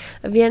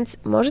 Więc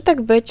może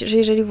tak być, że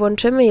jeżeli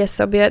włączymy je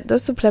sobie do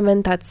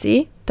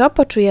suplementacji, to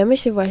poczujemy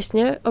się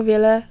właśnie o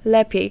wiele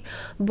lepiej,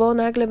 bo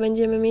nagle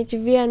będziemy mieć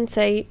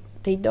więcej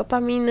tej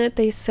dopaminy,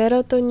 tej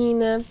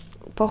serotoniny,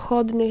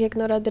 pochodnych jak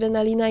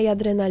noradrenalina i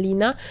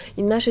adrenalina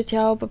i nasze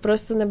ciało po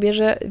prostu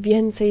nabierze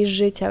więcej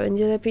życia,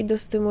 będzie lepiej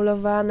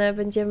dostymulowane,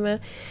 będziemy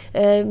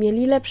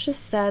mieli lepszy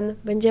sen,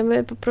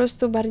 będziemy po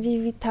prostu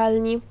bardziej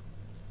witalni,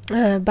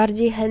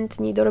 bardziej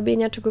chętni do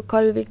robienia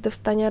czegokolwiek, do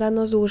wstania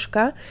rano z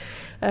łóżka.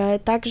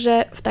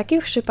 Także w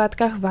takich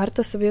przypadkach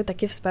warto sobie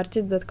takie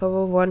wsparcie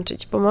dodatkowo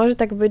włączyć, bo może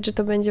tak być, że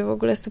to będzie w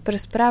ogóle super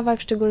sprawa,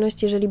 w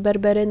szczególności jeżeli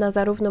berberyna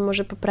zarówno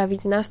może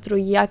poprawić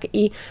nastrój, jak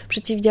i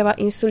przeciwdziała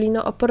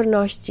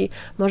insulinooporności.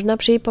 Można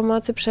przy jej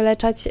pomocy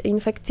przeleczać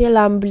infekcję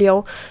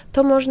lamblią.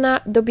 To można,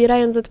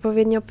 dobierając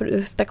odpowiednio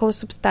z taką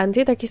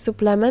substancję, taki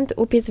suplement,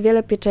 upiec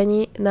wiele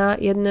pieczeni na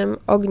jednym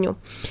ogniu.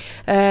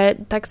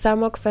 Tak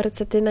samo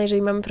kwercetyna,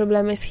 jeżeli mamy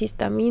problemy z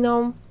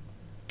histaminą,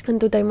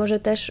 tutaj może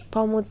też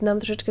pomóc nam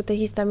troszeczkę tę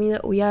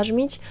histaminę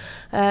ujarzmić.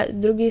 Z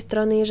drugiej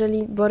strony,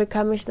 jeżeli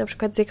borykamy się na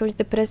przykład z jakąś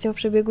depresją w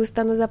przebiegu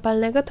stanu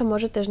zapalnego, to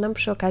może też nam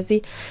przy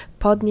okazji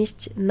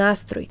podnieść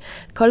nastrój.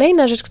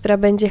 Kolejna rzecz, która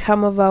będzie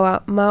hamowała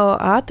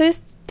MAOA, to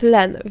jest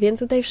tlen, więc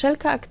tutaj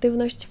wszelka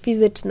aktywność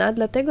fizyczna,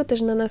 dlatego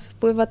też na nas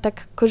wpływa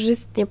tak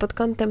korzystnie pod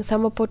kątem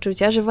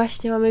samopoczucia, że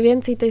właśnie mamy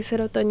więcej tej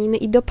serotoniny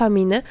i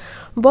dopaminy,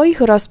 bo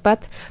ich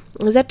rozpad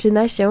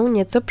zaczyna się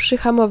nieco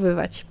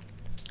przyhamowywać.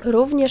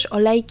 Również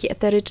olejki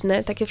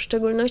eteryczne, takie w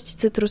szczególności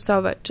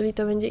cytrusowe, czyli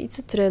to będzie i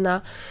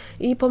cytryna,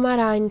 i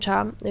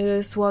pomarańcza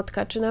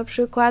słodka, czy na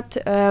przykład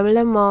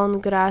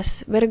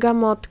lemongrass,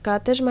 bergamotka,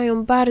 też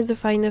mają bardzo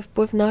fajny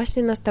wpływ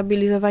właśnie na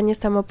stabilizowanie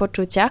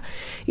samopoczucia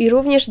i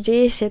również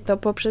dzieje się to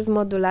poprzez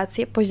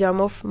modulację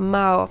poziomów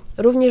MAO.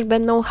 Również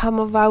będą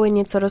hamowały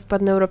nieco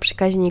rozpad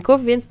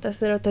neuroprzekaźników, więc ta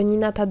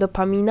serotonina, ta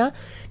dopamina,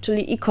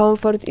 czyli i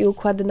komfort, i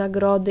układ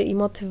nagrody, i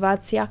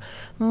motywacja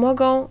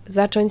mogą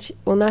zacząć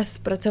u nas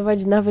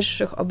pracować na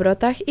wyższych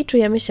obrotach i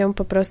czujemy się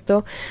po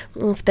prostu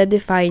wtedy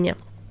fajnie.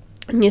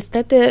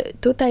 Niestety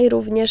tutaj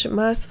również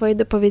ma swoje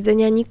do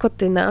powiedzenia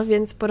nikotyna,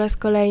 więc po raz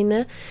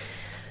kolejny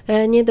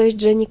nie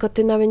dość, że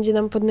nikotyna będzie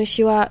nam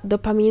podnosiła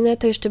dopaminę,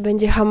 to jeszcze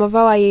będzie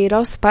hamowała jej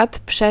rozpad,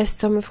 przez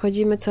co my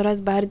wchodzimy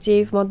coraz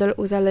bardziej w model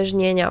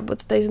uzależnienia, bo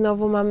tutaj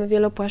znowu mamy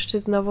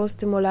wielopłaszczyznową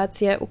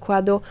stymulację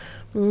układu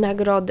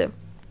nagrody.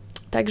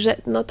 Także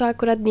no to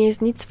akurat nie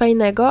jest nic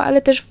fajnego,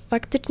 ale też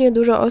faktycznie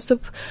dużo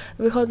osób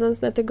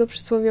wychodząc na tego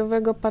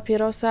przysłowiowego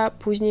papierosa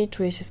później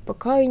czuje się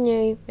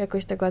spokojniej,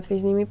 jakoś tak łatwiej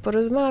z nimi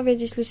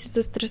porozmawiać, jeśli się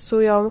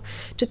zestresują,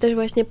 czy też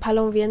właśnie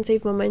palą więcej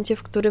w momencie,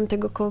 w którym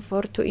tego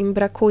komfortu im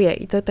brakuje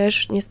i to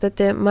też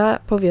niestety ma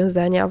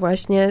powiązania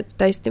właśnie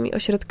tutaj z tymi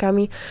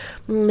ośrodkami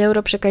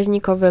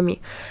neuroprzekaźnikowymi.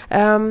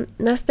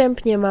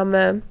 Następnie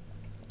mamy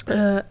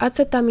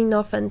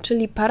acetaminofen,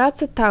 czyli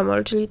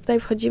paracetamol, czyli tutaj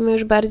wchodzimy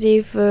już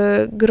bardziej w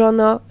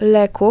grono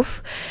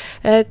leków,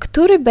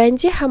 który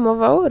będzie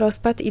hamował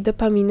rozpad i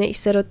dopaminy i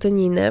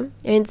serotoniny.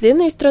 Więc z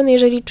jednej strony,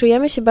 jeżeli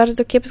czujemy się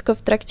bardzo kiepsko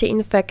w trakcie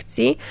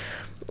infekcji,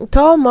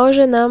 to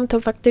może nam to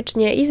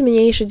faktycznie i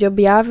zmniejszyć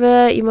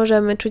objawy i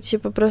możemy czuć się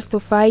po prostu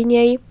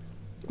fajniej,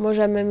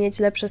 możemy mieć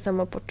lepsze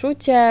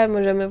samopoczucie,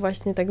 możemy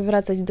właśnie tak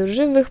wracać do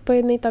żywych po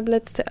jednej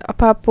tabletce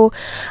APAP-u,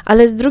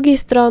 ale z drugiej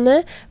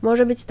strony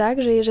może być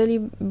tak, że jeżeli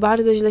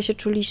bardzo źle się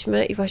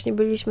czuliśmy i właśnie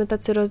byliśmy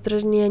tacy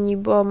rozdrażnieni,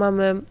 bo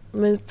mamy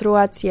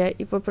menstruację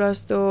i po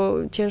prostu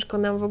ciężko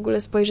nam w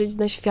ogóle spojrzeć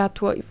na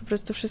światło i po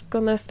prostu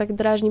wszystko nas tak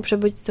drażni,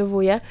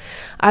 przebodźcowuje,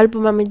 albo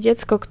mamy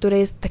dziecko, które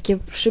jest takie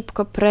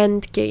szybko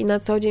prędkie i na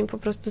co dzień po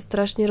prostu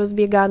strasznie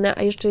rozbiegane,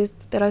 a jeszcze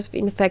jest teraz w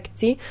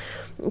infekcji,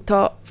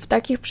 to w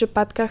takich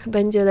przypadkach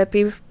będzie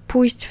lepiej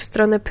pójść w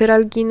stronę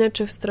pyralginy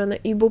czy w stronę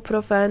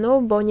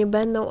ibuprofenu, bo nie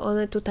będą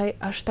one tutaj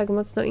aż tak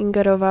mocno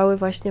ingerowały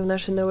właśnie w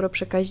nasze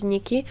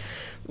neuroprzekaźniki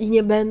i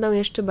nie będą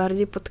jeszcze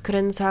bardziej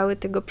podkręcały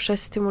tego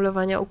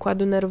przestymulowania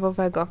układu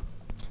nerwowego.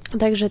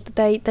 Także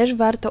tutaj też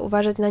warto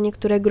uważać na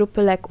niektóre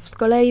grupy leków. Z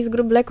kolei z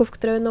grup leków,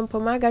 które będą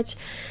pomagać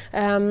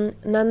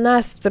na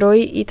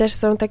nastrój i też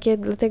są takie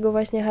dlatego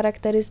właśnie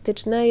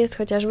charakterystyczne, jest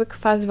chociażby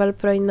kwas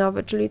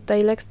walproinowy, czyli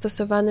tutaj lek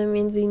stosowany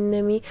między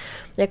innymi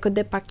jako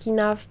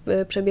depakina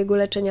w przebiegu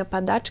leczenia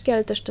padaczki,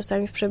 ale też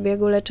czasami w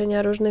przebiegu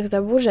leczenia różnych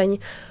zaburzeń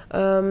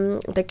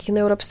takich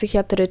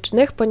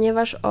neuropsychiatrycznych,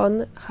 ponieważ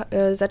on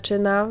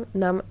zaczyna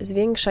nam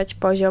zwiększać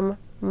poziom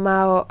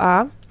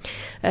MAO-A,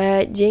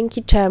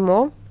 dzięki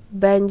czemu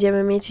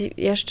będziemy mieć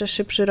jeszcze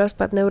szybszy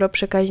rozpad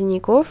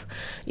neuroprzekaźników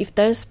i w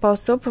ten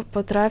sposób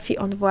potrafi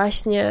on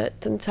właśnie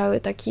ten cały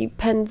taki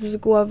pęd z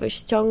głowy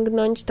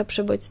ściągnąć, to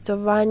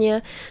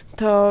przebodźcowanie,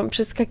 to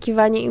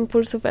przeskakiwanie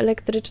impulsów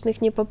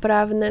elektrycznych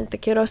niepoprawne,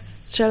 takie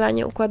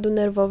rozstrzelanie układu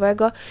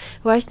nerwowego,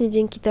 właśnie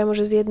dzięki temu,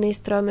 że z jednej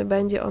strony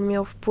będzie on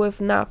miał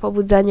wpływ na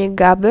pobudzanie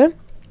GABY,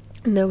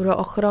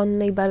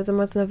 neuroochronnej, bardzo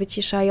mocno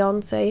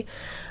wyciszającej,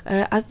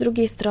 a z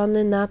drugiej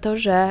strony na to,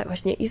 że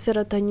właśnie i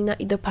serotonina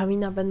i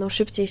dopamina będą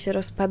szybciej się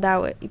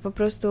rozpadały i po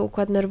prostu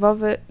układ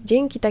nerwowy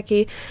dzięki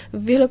takiej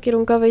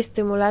wielokierunkowej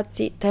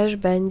stymulacji też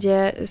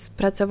będzie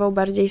pracował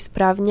bardziej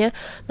sprawnie.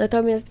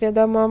 Natomiast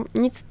wiadomo,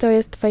 nic to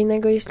jest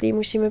fajnego, jeśli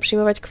musimy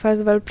przyjmować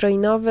kwas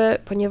walproinowy,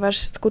 ponieważ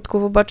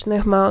skutków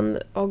ubocznych ma on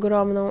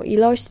ogromną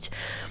ilość.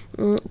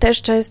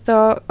 Też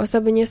często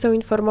osoby nie są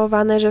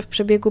informowane, że w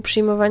przebiegu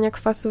przyjmowania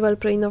kwasu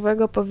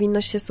walproinowego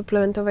powinno się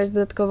suplementować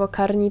dodatkowo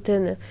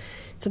karnityny,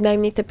 co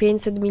najmniej te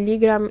 500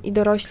 mg i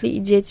dorośli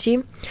i dzieci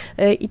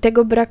i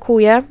tego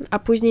brakuje, a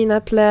później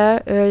na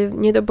tle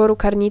niedoboru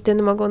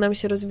karnityn mogą nam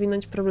się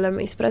rozwinąć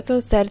problemy i z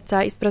pracą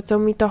serca, i z pracą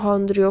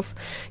mitochondriów,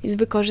 i z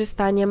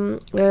wykorzystaniem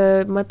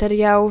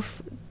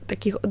materiałów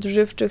takich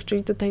odżywczych,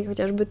 czyli tutaj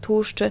chociażby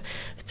tłuszczy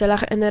w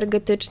celach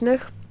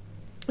energetycznych.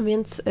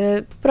 Więc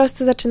po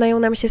prostu zaczynają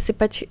nam się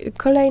sypać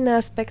kolejne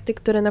aspekty,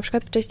 które na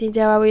przykład wcześniej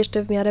działały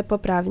jeszcze w miarę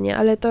poprawnie,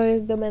 ale to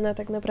jest domena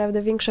tak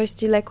naprawdę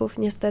większości leków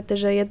niestety,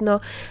 że jedno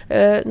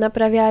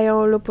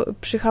naprawiają lub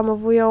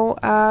przyhamowują,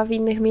 a w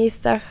innych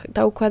miejscach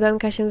ta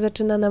układanka się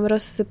zaczyna nam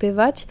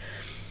rozsypywać.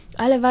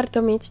 Ale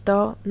warto mieć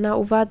to na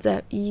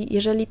uwadze i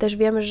jeżeli też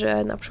wiemy,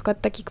 że na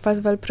przykład taki kwas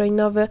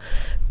walproinowy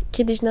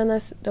kiedyś na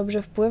nas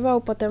dobrze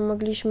wpływał, potem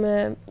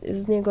mogliśmy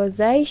z niego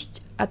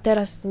zejść, a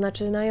teraz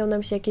zaczynają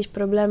nam się jakieś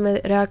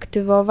problemy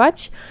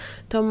reaktywować,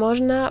 to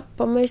można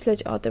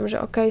pomyśleć o tym,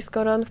 że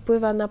skoro on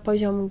wpływa na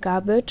poziom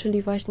GABY,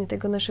 czyli właśnie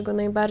tego naszego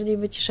najbardziej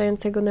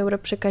wyciszającego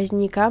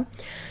neuroprzekaźnika,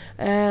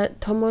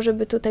 to może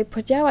by tutaj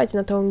podziałać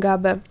na tą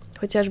GABę,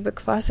 chociażby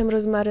kwasem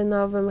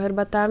rozmarynowym,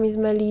 herbatami z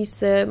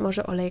melisy,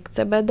 może olejek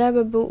CBD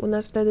by był u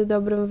nas wtedy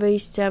dobrym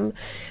wyjściem.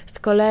 Z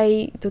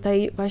kolei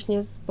tutaj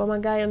właśnie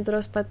wspomagając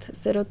rozpad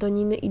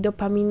serotoniny i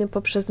dopaminy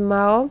poprzez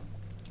MAO,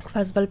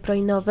 kwas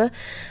walproinowy,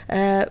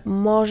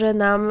 może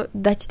nam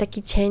dać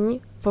taki cień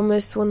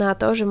pomysłu na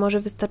to, że może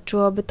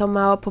wystarczyłoby to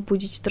MAO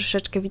pobudzić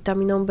troszeczkę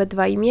witaminą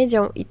B2 i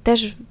miedzią i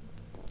też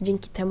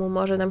dzięki temu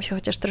może nam się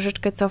chociaż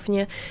troszeczkę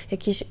cofnie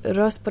jakieś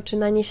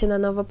rozpoczynanie się na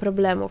nowo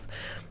problemów.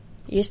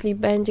 Jeśli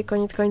będzie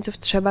koniec końców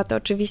trzeba, to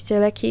oczywiście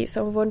leki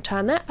są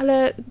włączane,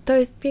 ale to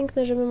jest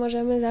piękne, że my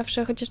możemy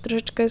zawsze chociaż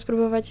troszeczkę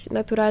spróbować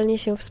naturalnie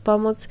się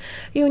wspomóc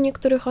i u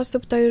niektórych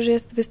osób to już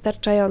jest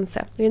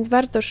wystarczające. Więc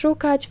warto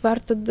szukać,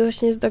 warto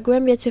właśnie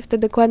zagłębiać się w te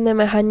dokładne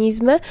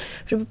mechanizmy,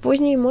 żeby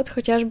później móc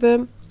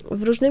chociażby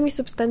różnymi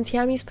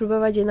substancjami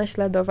spróbować je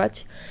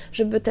naśladować,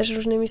 żeby też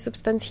różnymi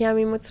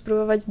substancjami móc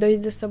spróbować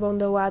dojść ze sobą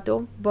do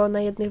ładu, bo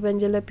na jednych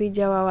będzie lepiej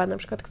działała na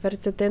przykład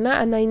kwercetyna,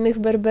 a na innych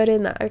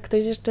berberyna, a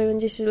ktoś jeszcze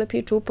będzie się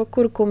lepiej czuł po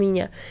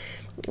kurkuminie,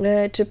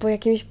 czy po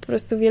jakimś po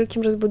prostu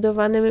wielkim,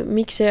 rozbudowanym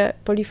miksie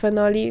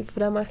polifenoli w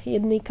ramach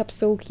jednej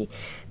kapsułki.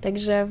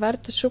 Także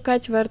warto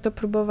szukać, warto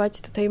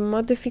próbować tutaj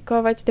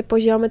modyfikować te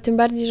poziomy, tym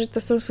bardziej, że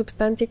to są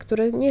substancje,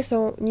 które nie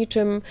są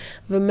niczym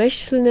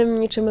wymyślnym,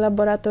 niczym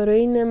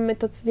laboratoryjnym, my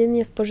to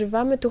codziennie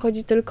spożywamy, tu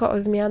chodzi tylko o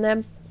zmianę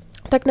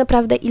tak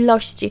naprawdę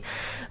ilości,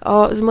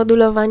 o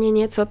zmodulowanie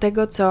nieco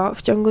tego, co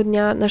w ciągu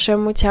dnia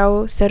naszemu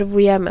ciału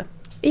serwujemy.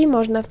 i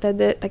można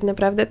wtedy tak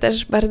naprawdę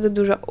też bardzo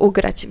dużo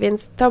ugrać.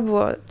 Więc to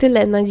było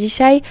tyle na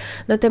dzisiaj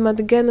na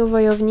temat genu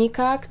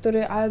wojownika,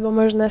 który albo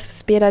może nas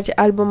wspierać,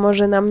 albo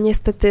może nam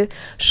niestety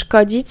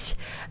szkodzić,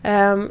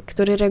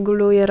 który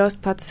reguluje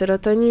rozpad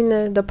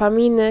serotoniny,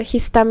 dopaminy,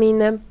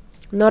 histaminy,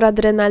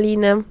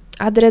 noradrenaliny,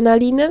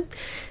 adrenaliny,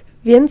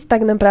 więc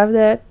tak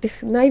naprawdę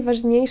tych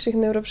najważniejszych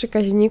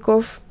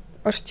neuroprzekaźników,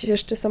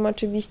 jeszcze są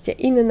oczywiście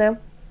inne,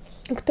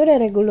 które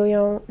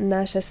regulują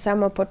nasze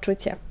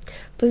samopoczucie.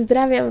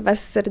 Pozdrawiam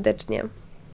Was serdecznie.